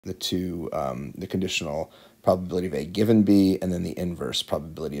the conditional probability of A given B, and then the inverse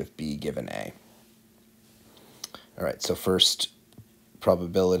probability of B given A. All right, so first,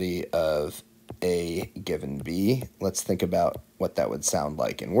 probability of A given B. Let's think about what that would sound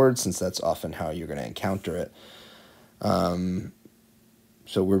like in words, since that's often how you're going to encounter it.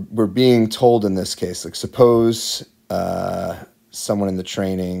 So we're being told in this case, like, suppose someone in the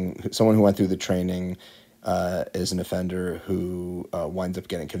training, someone who went through the training is an offender who winds up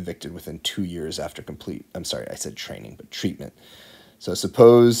getting convicted within 2 years after treatment. So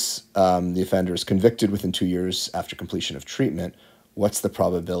suppose the offender is convicted within 2 years after completion of treatment. What's the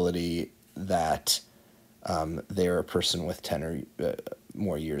probability that they're a person with 10 or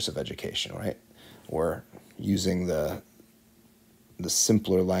more years of education, right? Or using the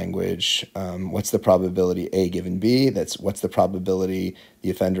simpler language, what's the probability A given B? What's the probability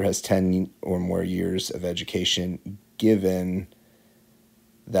the offender has 10 or more years of education given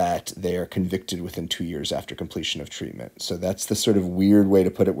that they are convicted within 2 years after completion of treatment. So that's the sort of weird way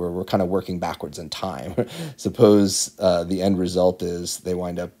to put it, where we're kind of working backwards in time. Suppose the end result is they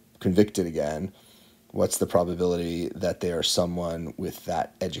wind up convicted again. What's the probability that they are someone with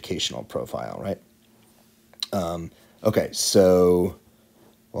that educational profile, right? Okay, so,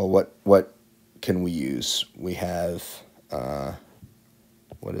 well, what can we use? We have,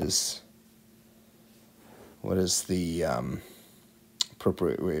 what is the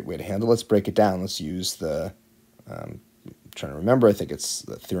appropriate way to handle? Let's break it down. Let's use the, I'm trying to remember, I think it's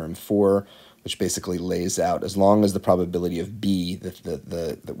the Theorem 4, which basically lays out, as long as the probability of B,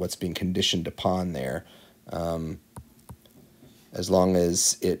 that what's being conditioned upon there, as long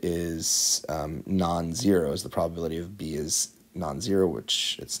as it is non-zero, as the probability of B is non-zero,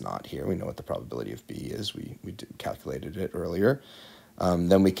 which it's not here. We know what the probability of B is. We calculated it earlier.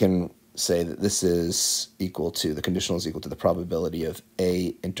 Then we can say that this is equal to, the conditional is equal to the probability of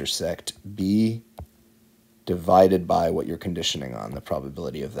A intersect B divided by what you're conditioning on, the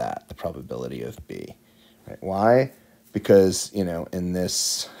probability of that, the probability of B. Right? Why? Because, in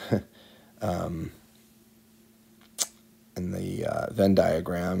this, in the Venn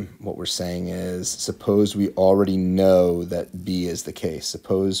diagram, what we're saying is, suppose we already know that B is the case.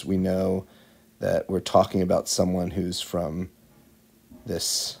 Suppose we know that we're talking about someone who's from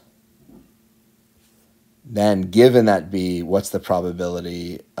this. Then, given that B, what's the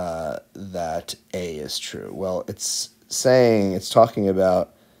probability that A is true? Well, it's talking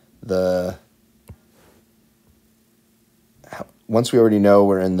about once we already know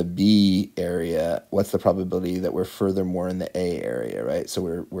we're in the B area, what's the probability that we're furthermore in the A area, right?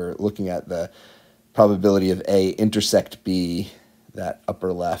 So we're looking at the probability of A intersect B, that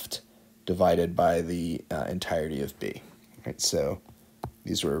upper left, divided by the entirety of B, right? So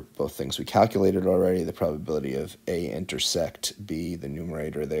these were both things we calculated already. The probability of A intersect B, the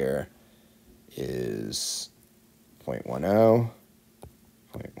numerator there, is 0.10,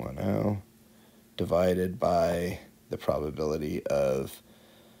 divided by the probability of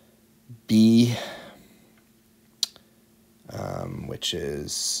B, which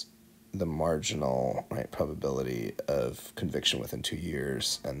is the marginal, right, probability of conviction within 2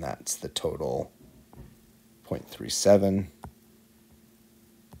 years, and that's the total 0.37.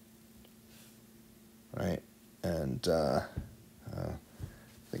 Right, and I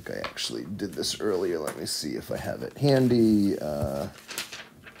think I actually did this earlier. Let me see if I have it handy.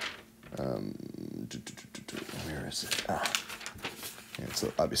 Where is it? And so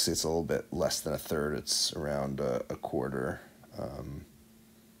obviously it's a little bit less than a third. It's around a quarter.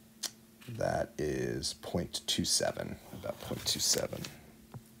 That is 0.27, about 0.27.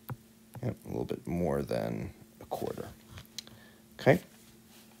 Yep, a little bit more than a quarter. Okay.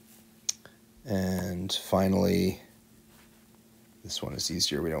 And finally, this one is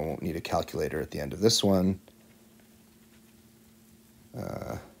easier. We won't need a calculator at the end of this one.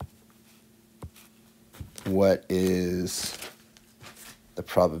 What is the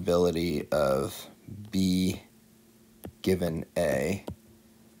probability of B given A?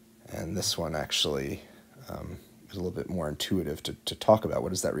 And this one actually is a little bit more intuitive to talk about.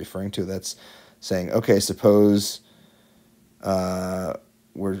 What is that referring to? That's saying, okay, suppose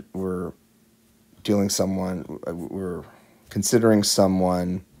we're considering someone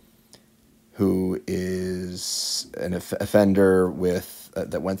who is an offender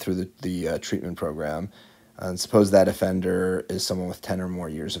that went through the treatment program, and suppose that offender is someone with 10 or more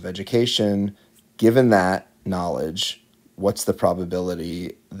years of education. Given that knowledge, what's the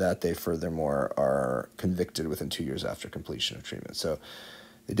probability that they furthermore are convicted within 2 years after completion of treatment? So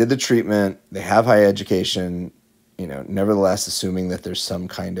they did the treatment, they have high education, nevertheless, assuming that there's some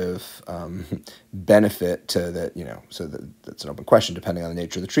kind of benefit to that, so that's an open question depending on the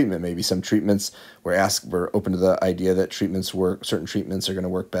nature of the treatment. Maybe some treatments we're open to the idea that certain treatments are going to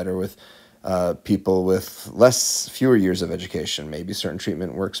work better with people with fewer years of education. Maybe certain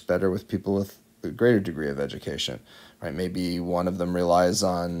treatment works better with people with a greater degree of education, right? Maybe one of them relies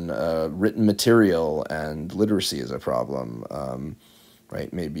on written material and literacy is a problem,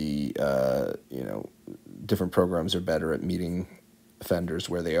 right? Maybe different programs are better at meeting offenders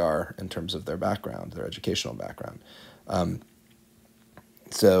where they are in terms of their background, their educational background.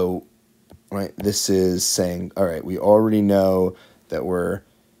 So, right, this is saying, all right, we already know that we're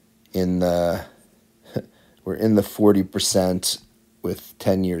in the 40% with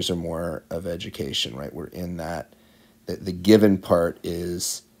 10 years or more of education, right? We're in that. The given part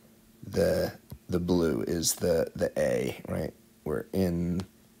is the blue, is the A, right? We're in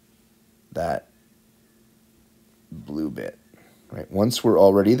that blue bit, right? Once we're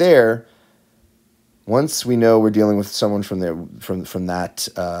already there, once we know we're dealing with someone from that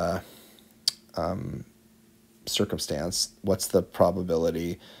circumstance, what's the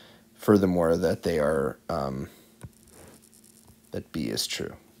probability, furthermore, that they are that B is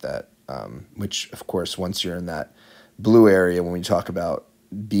true? That which, of course, once you're in that blue area, when we talk about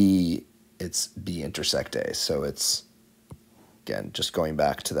B, it's B intersect A. So it's, again, just going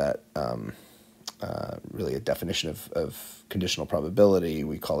back to that really a definition of conditional probability.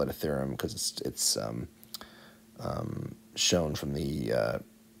 We call it a theorem because it's shown from the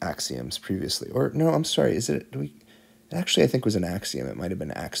axioms previously. Or no, I'm sorry. Actually, I think it was an axiom. It might have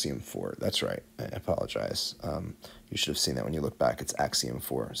been axiom 4. That's right. I apologize. You should have seen that when you look back. It's axiom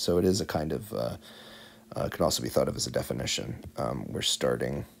 4. So it is a kind of can also be thought of as a definition. We're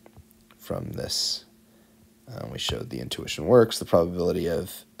starting from this. We showed the intuition works, the probability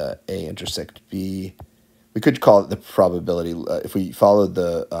of A intersect B. We could call it the probability. If we followed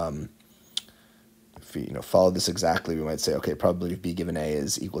followed this exactly, we might say, okay, probability of B given A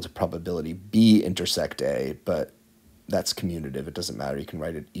is equal to probability B intersect A, but that's commutative. It doesn't matter. You can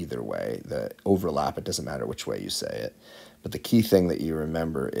write it either way. The overlap, it doesn't matter which way you say it. But the key thing that you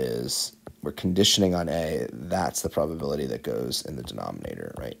remember is we're conditioning on A. That's the probability that goes in the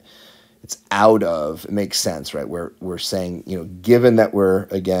denominator, right? It's out of, it makes sense, right? We're saying, given that we're,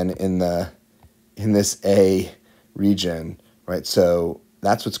 again, in this A region, right? So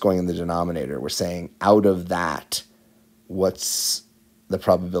that's what's going in the denominator. We're saying out of that, what's the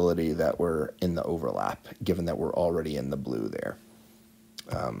probability that we're in the overlap, given that we're already in the blue there.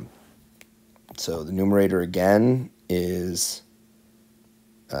 So the numerator, again, is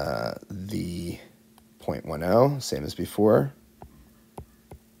the 0.10, same as before.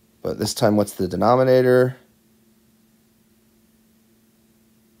 But this time, what's the denominator?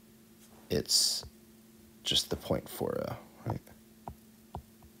 It's just the 0.40, right?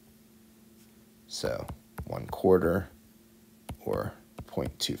 So 1/4 or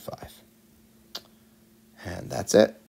 0.25. And that's it.